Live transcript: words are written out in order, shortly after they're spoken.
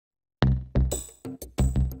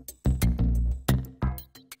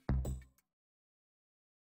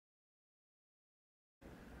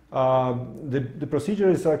The procedure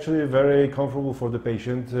is actually very comfortable for the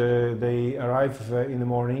patient. They arrive in the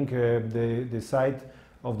morning. The side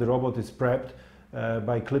of the robot is prepped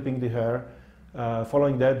by clipping the hair.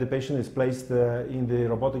 Following that, the patient is placed in the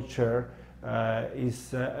robotic chair,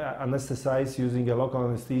 is anesthetized using a local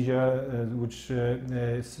anesthesia, which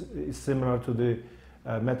is similar to the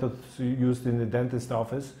methods used in the dentist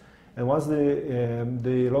office. And once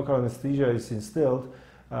the local anesthesia is instilled,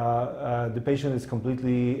 the patient is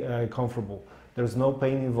completely comfortable. There's no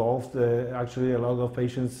pain involved. Actually, a lot of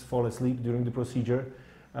patients fall asleep during the procedure.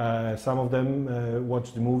 Some of them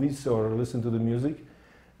watch the movies or listen to the music.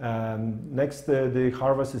 Next, the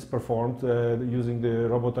harvest is performed using the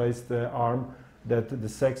robotized arm that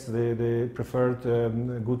dissects the preferred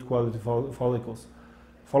good quality follicles.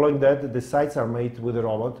 Following that, the sites are made with the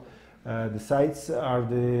robot. The sites are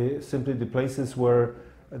simply the places where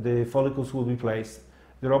the follicles will be placed.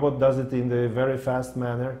 The robot does it in a very fast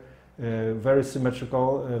manner, very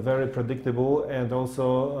symmetrical, very predictable, and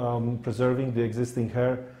also preserving the existing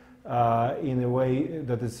hair in a way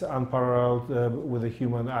that is unparalleled with the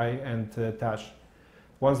human eye and touch.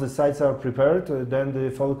 Once the sites are prepared, then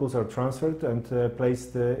the follicles are transferred and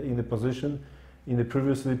placed in the position in the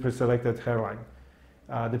previously preselected hairline.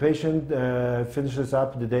 The patient finishes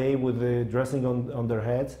up the day with the dressing on their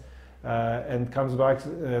heads and comes back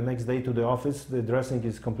next day to the office. The dressing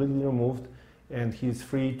is completely removed and he's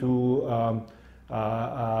free to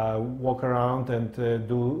walk around and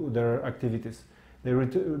do their activities. They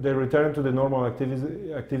return to the normal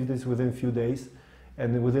activities within a few days,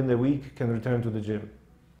 and within the week can return to the gym.